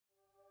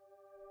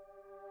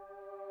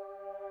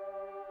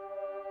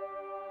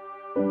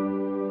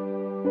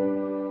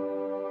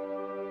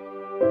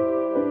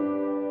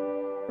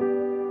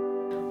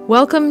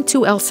Welcome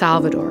to El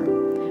Salvador.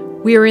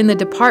 We are in the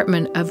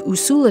department of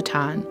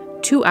Usulután,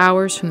 2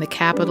 hours from the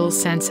capital,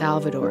 San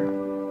Salvador.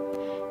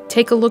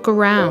 Take a look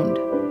around.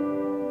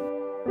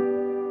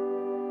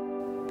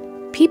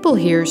 People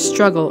here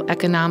struggle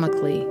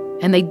economically,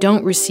 and they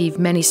don't receive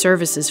many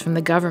services from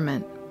the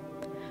government.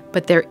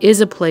 But there is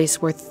a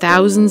place where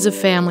thousands of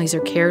families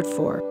are cared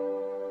for.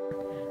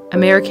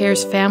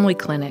 Americares Family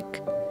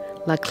Clinic,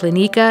 La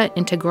Clínica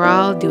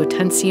Integral de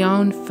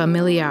Atención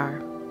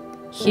Familiar,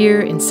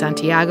 here in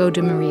Santiago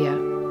de Maria.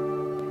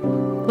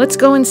 Let's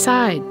go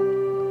inside.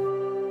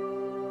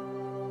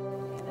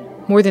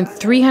 More than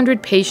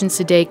 300 patients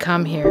a day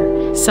come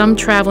here, some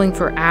traveling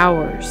for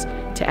hours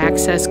to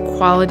access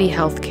quality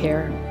health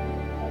care.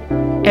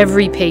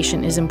 Every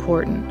patient is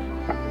important.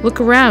 Look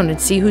around and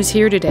see who's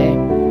here today.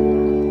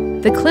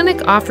 The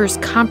clinic offers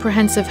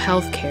comprehensive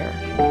health care.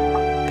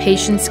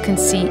 Patients can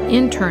see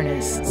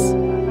internists,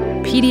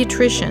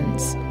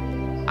 pediatricians,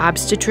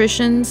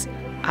 obstetricians,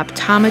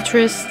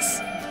 optometrists,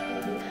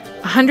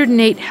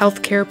 108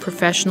 healthcare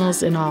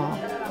professionals in all.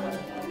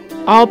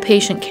 All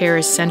patient care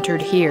is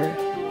centered here,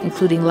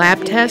 including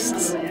lab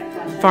tests,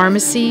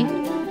 pharmacy,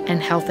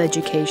 and health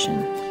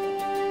education.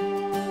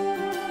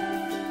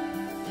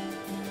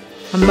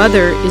 A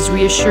mother is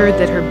reassured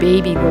that her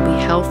baby will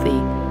be healthy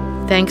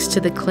thanks to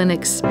the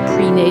clinic's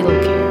prenatal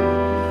care.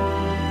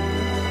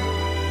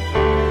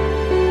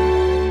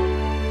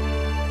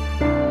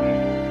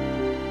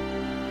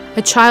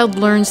 A child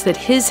learns that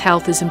his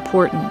health is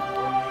important.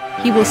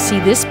 He will see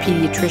this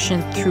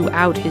pediatrician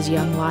throughout his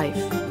young life.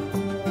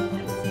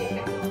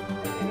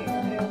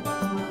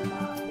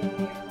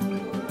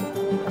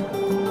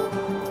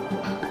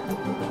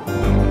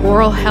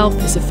 Oral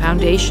health is a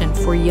foundation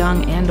for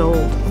young and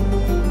old.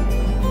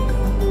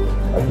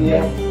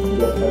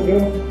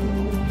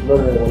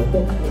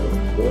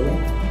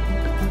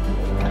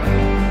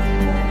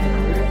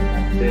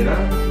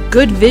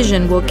 Good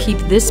vision will keep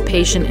this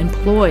patient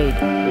employed,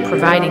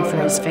 providing for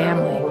his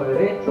family.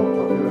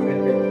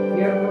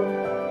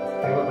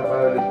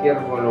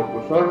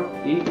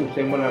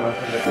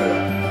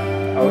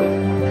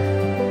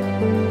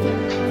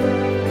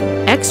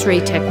 X-ray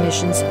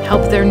technicians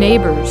help their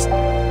neighbors,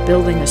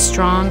 building a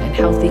strong and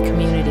healthy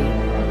community.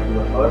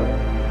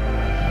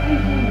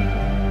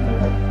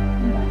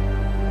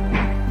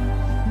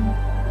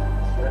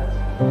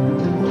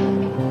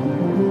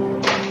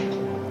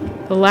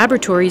 The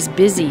laboratory is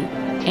busy,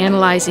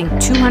 analyzing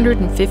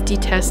 250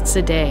 tests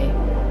a day.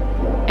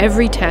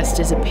 Every test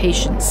is a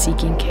patient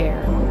seeking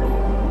care.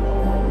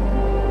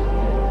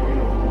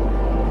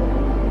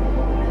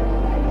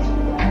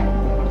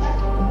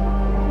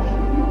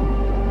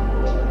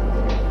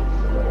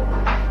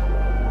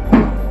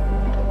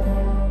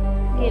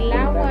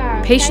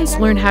 Patients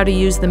learn how to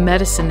use the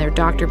medicine their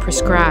doctor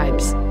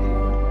prescribes.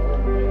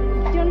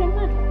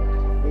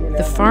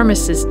 The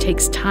pharmacist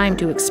takes time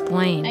to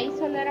explain.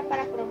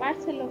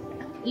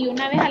 Y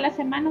una vez a la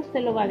semana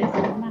usted lo va a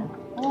desarmar.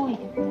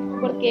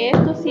 Porque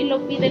esto sí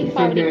lo pide el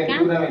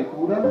fabricante,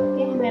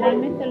 que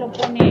generalmente lo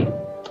pone.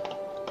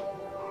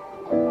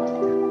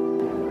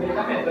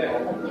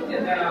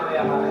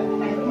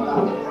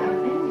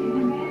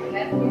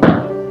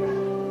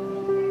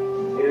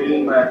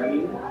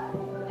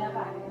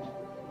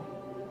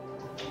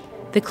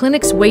 The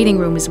clinic's waiting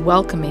room is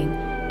welcoming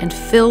and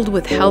filled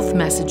with health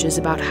messages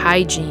about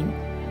hygiene,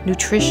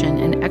 nutrition,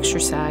 and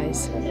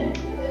exercise.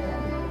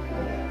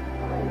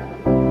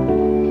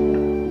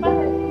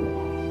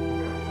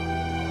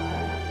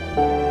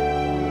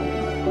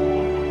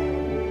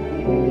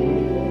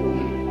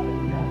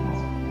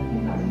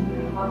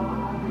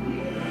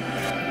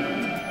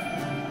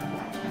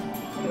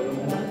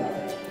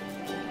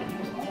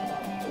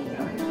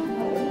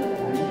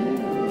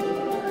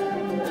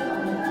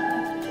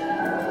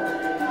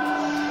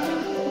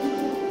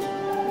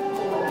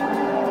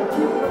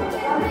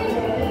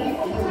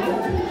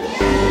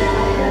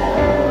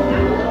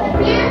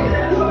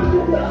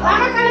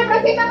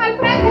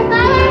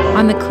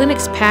 On the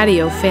clinic's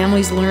patio,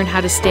 families learn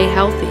how to stay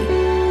healthy.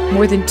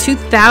 More than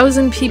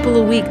 2,000 people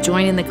a week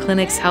join in the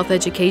clinic's health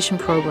education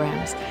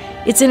programs.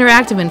 It's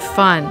interactive and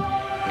fun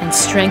and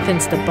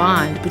strengthens the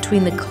bond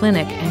between the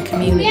clinic and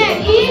community.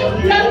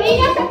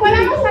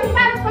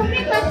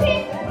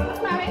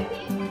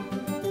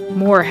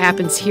 More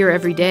happens here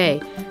every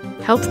day.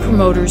 Health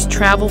promoters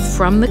travel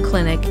from the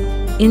clinic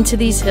into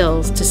these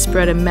hills to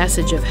spread a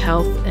message of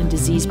health and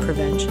disease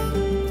prevention.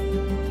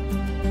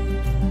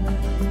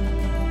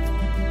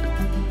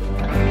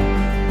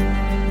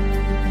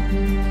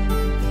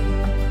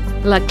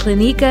 La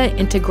Clínica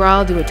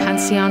Integral de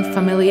Atención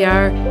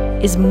Familiar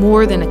is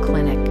more than a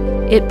clinic.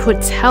 It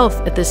puts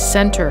health at the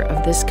center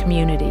of this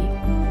community.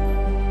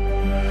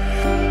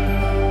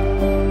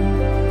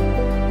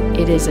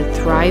 It is a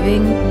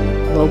thriving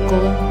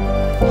local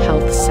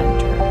health center.